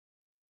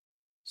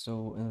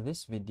So in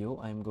this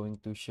video, I'm going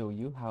to show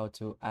you how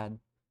to add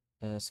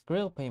a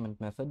Skrill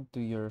payment method to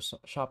your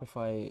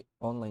Shopify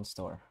online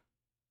store.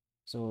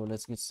 So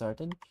let's get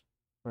started.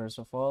 First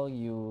of all,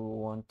 you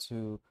want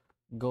to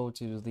go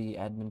to the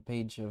admin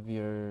page of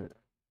your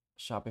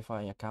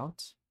Shopify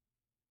account.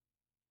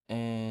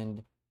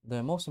 And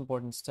the most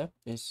important step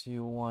is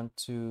you want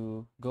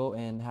to go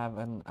and have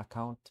an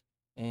account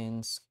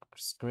in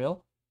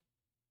Skrill.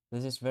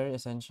 This is very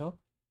essential.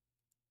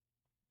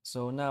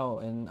 So now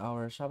in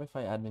our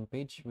Shopify admin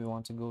page, we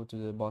want to go to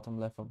the bottom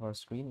left of our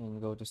screen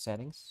and go to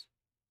settings.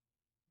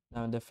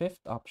 Now in the fifth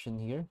option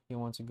here, you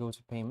want to go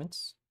to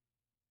payments.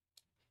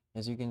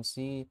 As you can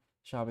see,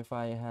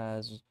 Shopify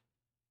has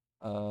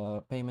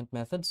payment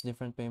methods,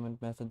 different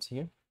payment methods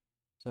here.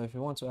 So if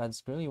you want to add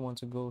Skrill, you want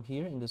to go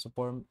here in the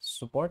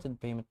supported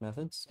payment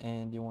methods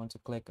and you want to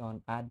click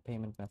on add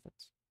payment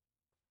methods.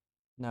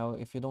 Now,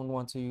 if you don't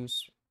want to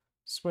use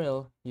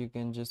Skrill, you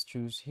can just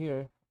choose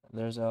here.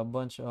 There's a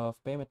bunch of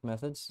payment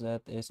methods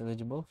that is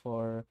eligible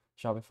for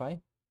Shopify.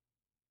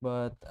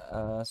 But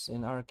as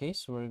in our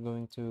case, we're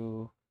going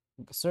to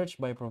search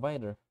by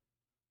provider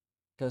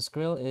because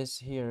Skrill is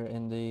here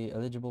in the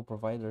eligible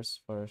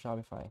providers for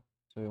Shopify.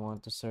 So we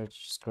want to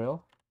search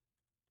Skrill.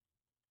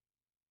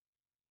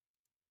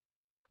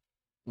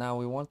 Now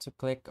we want to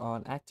click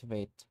on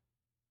activate.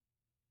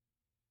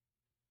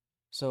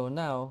 So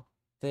now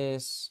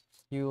this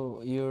you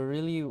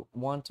really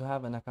want to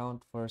have an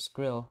account for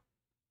Skrill,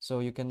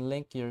 so you can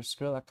link your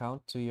Skrill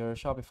account to your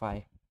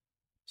Shopify.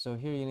 So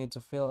here you need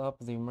to fill up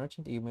the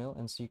merchant email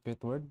and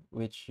secret word,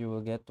 which you will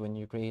get when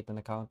you create an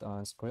account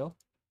on Skrill.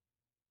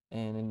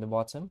 And in the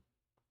bottom,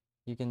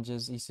 you can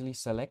just easily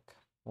select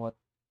what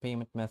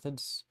payment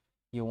methods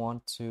you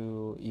want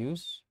to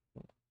use.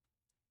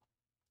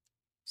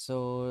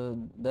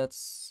 So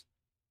that's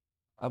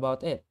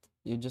about it.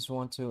 You just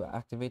want to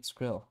activate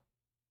Skrill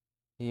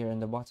here in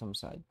the bottom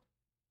side.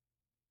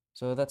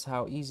 So that's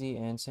how easy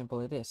and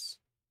simple it is.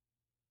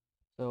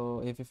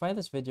 So if you find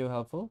this video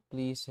helpful,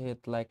 please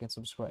hit like and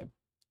subscribe.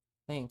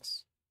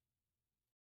 Thanks.